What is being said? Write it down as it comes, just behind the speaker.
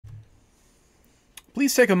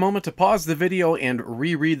Please take a moment to pause the video and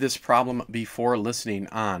reread this problem before listening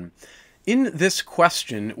on. In this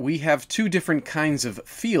question, we have two different kinds of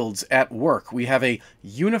fields at work. We have a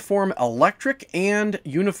uniform electric and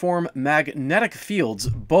uniform magnetic fields,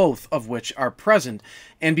 both of which are present.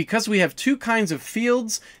 And because we have two kinds of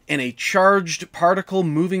fields and a charged particle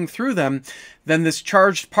moving through them, then this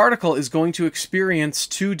charged particle is going to experience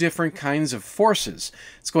two different kinds of forces.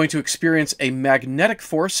 It's going to experience a magnetic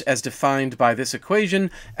force as defined by this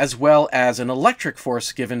equation, as well as an electric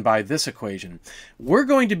force given by this equation. We're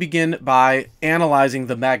going to begin by analyzing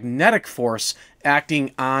the magnetic force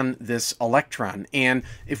acting on this electron. And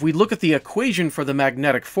if we look at the equation for the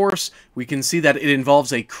magnetic force, we can see that it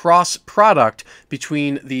involves a cross product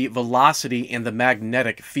between the velocity and the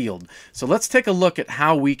magnetic field. So let's take a look at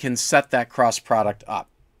how we can set that cross product up.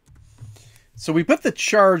 So we put the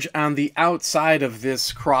charge on the outside of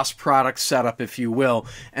this cross product setup, if you will,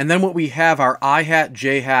 and then what we have are I hat,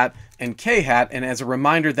 j hat, and k hat, and as a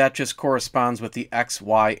reminder, that just corresponds with the x,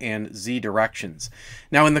 y, and z directions.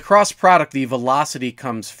 Now in the cross product, the velocity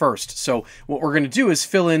comes first. So what we're going to do is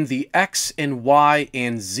fill in the x and y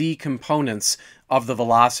and z components of the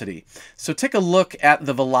velocity. So take a look at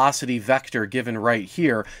the velocity vector given right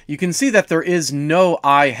here. You can see that there is no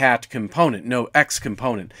I hat component, no x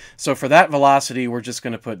component. So for that velocity, we're just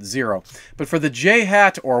going to put 0. But for the j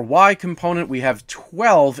hat or y component, we have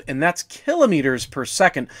 12, and that's kilometers per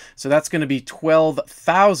second. So that's going to be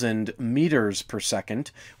 12,000 meters per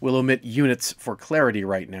second. We'll omit units for clarity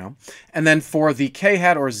right now. And then for the k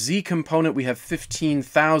hat or z component, we have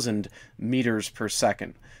 15,000 meters per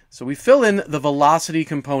second. So we fill in the velocity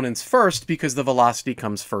components first because the velocity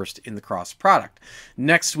comes first in the cross product.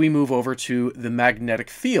 Next, we move over to the magnetic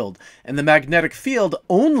field. And the magnetic field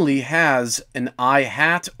only has an I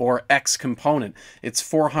hat or X component. It's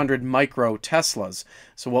 400 microteslas.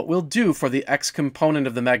 So what we'll do for the X component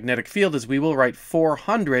of the magnetic field is we will write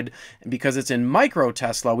 400, and because it's in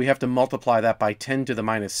microtesla, we have to multiply that by 10 to the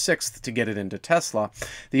minus 6th to get it into Tesla.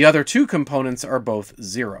 The other two components are both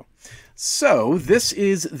 0. So this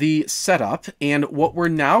is the setup, and what we're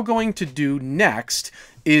now going to do next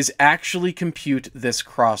is actually compute this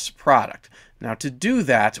cross product. Now to do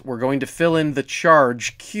that, we're going to fill in the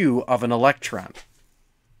charge Q of an electron.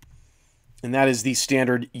 And that is the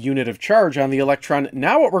standard unit of charge on the electron.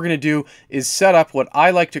 Now what we're going to do is set up what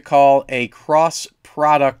I like to call a cross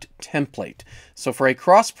product template. So for a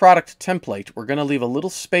cross product template, we're going to leave a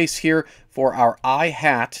little space here for our I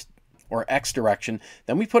hat or x direction,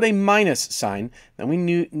 then we put a minus sign, then we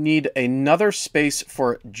need another space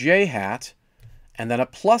for j hat, and then a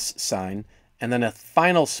plus sign, and then a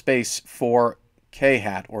final space for k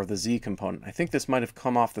hat, or the z component. I think this might have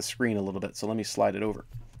come off the screen a little bit, so let me slide it over.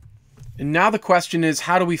 And now the question is,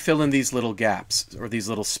 how do we fill in these little gaps, or these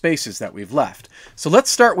little spaces that we've left? So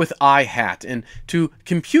let's start with I hat, and to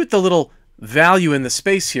compute the little value in the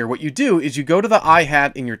space here, what you do is you go to the I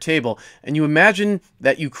hat in your table and you imagine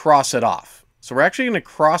that you cross it off. So we're actually going to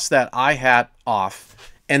cross that I hat off,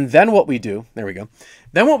 and then what we do, there we go,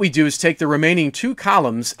 then what we do is take the remaining two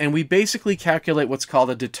columns and we basically calculate what's called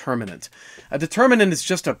a determinant. A determinant is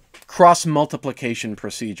just a cross multiplication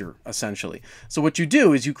procedure, essentially. So what you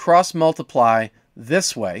do is you cross multiply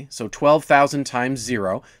this way, so 12,000 times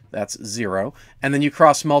 0, that's 0, and then you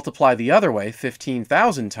cross multiply the other way,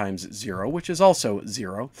 15,000 times 0, which is also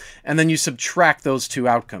 0, and then you subtract those two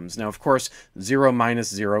outcomes. Now, of course, 0 minus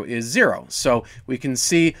 0 is 0, so we can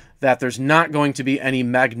see that there's not going to be any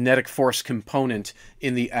magnetic force component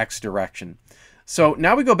in the x direction. So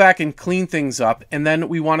now we go back and clean things up, and then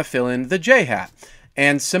we want to fill in the j hat.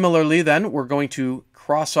 And similarly then, we're going to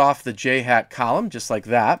cross off the j hat column, just like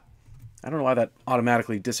that. I don't know why that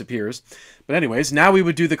automatically disappears. But anyways, now we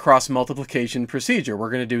would do the cross multiplication procedure.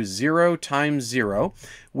 We're going to do 0 times 0,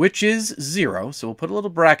 which is 0. So we'll put a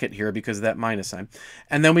little bracket here because of that minus sign.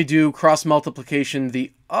 And then we do cross multiplication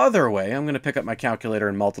the other way. I'm going to pick up my calculator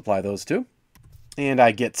and multiply those two. And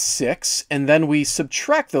I get 6. And then we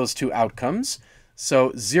subtract those two outcomes.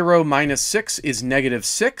 So 0 minus 6 is negative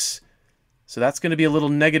 6. So that's going to be a little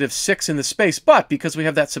negative 6 in the space, but because we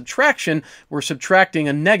have that subtraction, we're subtracting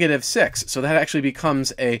a negative 6. So that actually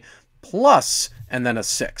becomes a plus and then a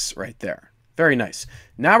 6 right there. Very nice.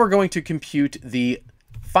 Now we're going to compute the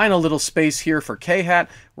final little space here for k hat.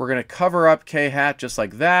 We're going to cover up k hat just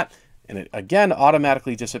like that, and it again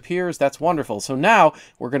automatically disappears. That's wonderful. So now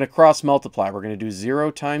we're going to cross multiply. We're going to do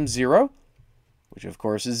 0 times 0, which of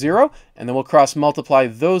course is 0, and then we'll cross multiply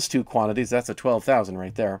those two quantities. That's a 12,000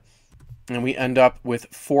 right there. And we end up with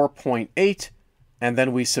 4.8, and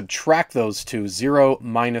then we subtract those two, 0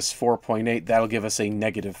 minus 4.8. That'll give us a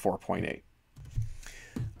negative 4.8.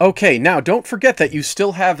 Okay, now don't forget that you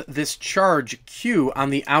still have this charge Q on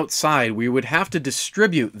the outside. We would have to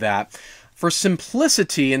distribute that. For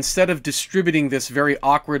simplicity, instead of distributing this very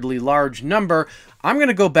awkwardly large number, I'm going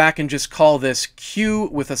to go back and just call this Q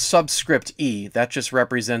with a subscript E. That just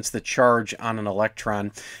represents the charge on an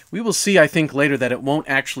electron. We will see, I think, later that it won't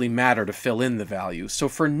actually matter to fill in the value. So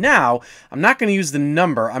for now, I'm not going to use the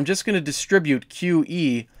number. I'm just going to distribute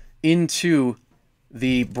QE into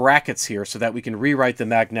the brackets here so that we can rewrite the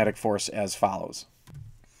magnetic force as follows.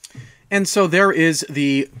 And so there is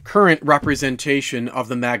the current representation of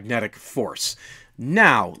the magnetic force.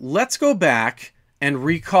 Now, let's go back and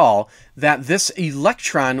recall that this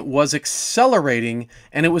electron was accelerating,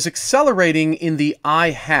 and it was accelerating in the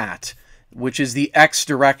I hat, which is the x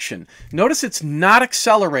direction. Notice it's not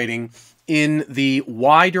accelerating in the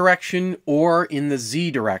y direction or in the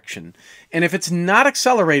z direction. And if it's not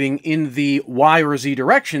accelerating in the y or z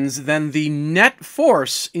directions, then the net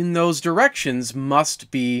force in those directions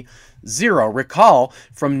must be 0. Recall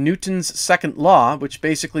from Newton's second law, which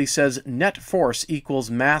basically says net force equals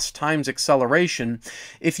mass times acceleration.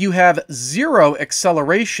 If you have 0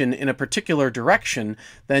 acceleration in a particular direction,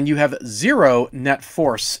 then you have 0 net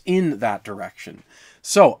force in that direction.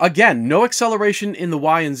 So again, no acceleration in the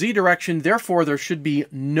y and z direction, therefore there should be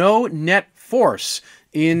no net force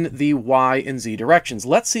in the y and z directions.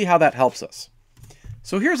 Let's see how that helps us.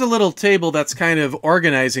 So here's a little table that's kind of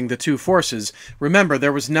organizing the two forces. Remember,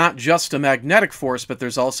 there was not just a magnetic force, but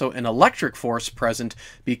there's also an electric force present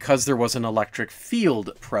because there was an electric field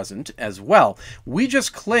present as well. We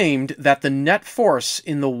just claimed that the net force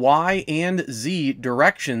in the y and z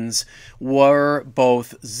directions were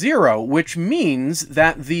both 0, which means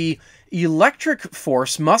that the electric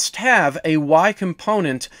force must have a y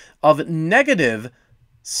component of negative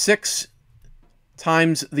 6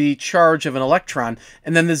 times the charge of an electron,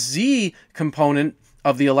 and then the z component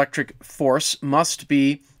of the electric force must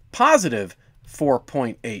be positive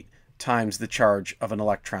 4.8 times the charge of an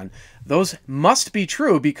electron. Those must be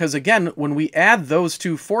true because, again, when we add those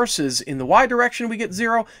two forces in the y direction, we get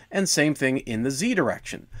 0, and same thing in the z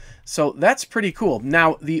direction. So that's pretty cool.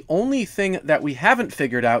 Now, the only thing that we haven't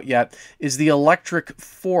figured out yet is the electric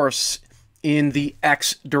force in the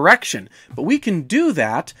x direction. But we can do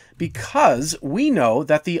that because we know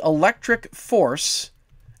that the electric force,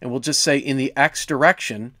 and we'll just say in the x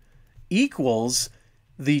direction, equals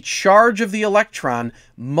the charge of the electron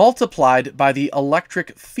multiplied by the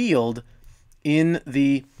electric field in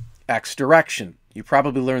the x direction. You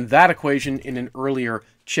probably learned that equation in an earlier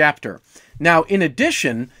chapter. Now, in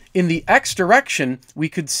addition, in the x direction, we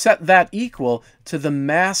could set that equal to the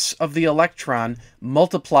mass of the electron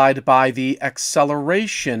multiplied by the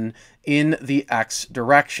acceleration in the x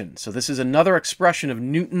direction. So this is another expression of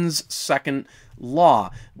Newton's second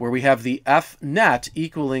law, where we have the F net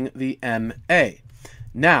equaling the ma.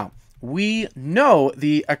 Now, we know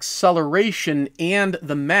the acceleration and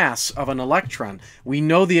the mass of an electron. We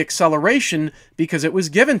know the acceleration because it was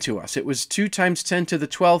given to us. It was 2 times 10 to the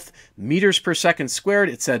 12th meters per second squared.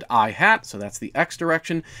 It said I hat, so that's the x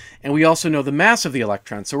direction. And we also know the mass of the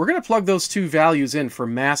electron. So we're going to plug those two values in for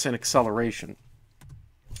mass and acceleration.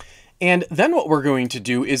 And then what we're going to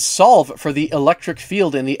do is solve for the electric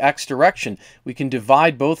field in the x direction. We can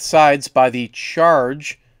divide both sides by the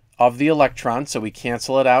charge of the electron, so we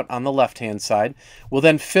cancel it out on the left-hand side. We'll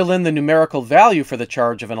then fill in the numerical value for the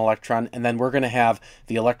charge of an electron, and then we're going to have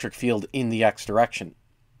the electric field in the x direction.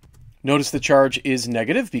 Notice the charge is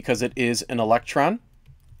negative because it is an electron,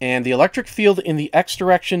 and the electric field in the x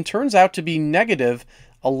direction turns out to be negative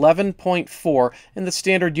 11.4, and the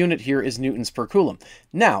standard unit here is newtons per coulomb.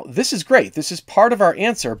 Now, this is great. This is part of our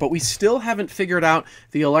answer, but we still haven't figured out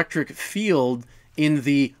the electric field in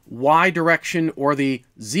the y direction or the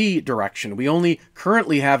z direction. We only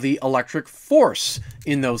currently have the electric force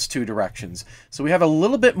in those two directions. So we have a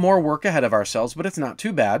little bit more work ahead of ourselves, but it's not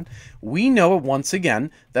too bad. We know once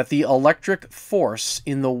again that the electric force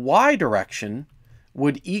in the y direction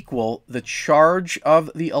would equal the charge of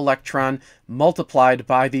the electron multiplied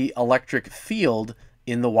by the electric field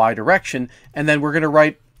in the y direction. And then we're going to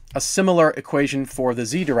write a similar equation for the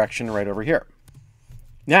z direction right over here.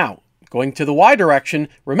 Now, going to the y direction,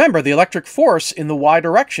 remember the electric force in the y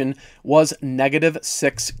direction was negative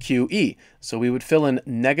 6 QE. So we would fill in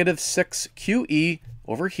negative 6 QE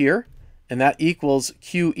over here, and that equals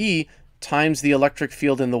QE times the electric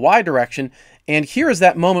field in the y direction. And here is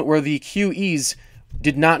that moment where the QEs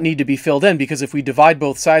did not need to be filled in, because if we divide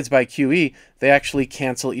both sides by QE, they actually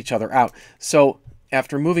cancel each other out. So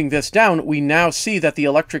after moving this down, we now see that the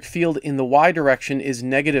electric field in the y direction is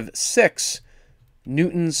negative 6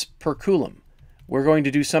 newtons per coulomb, we're going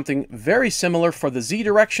to do something very similar for the z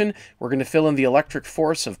direction. We're going to fill in the electric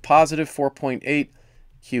force of positive 4.8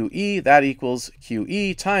 QE. That equals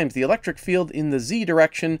QE times the electric field in the z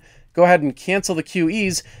direction. Go ahead and cancel the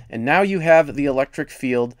QE's, and now you have the electric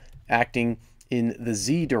field acting in the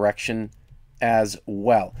z direction as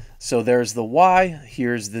well. So there's the y,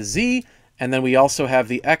 here's the z, and then we also have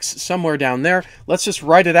the x somewhere down there. Let's just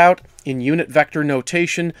write it out in unit vector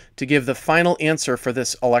notation to give the final answer for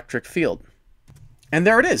this electric field. And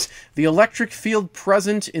there it is. The electric field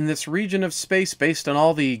present in this region of space based on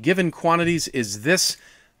all the given quantities is this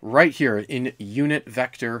right here in unit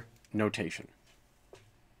vector notation.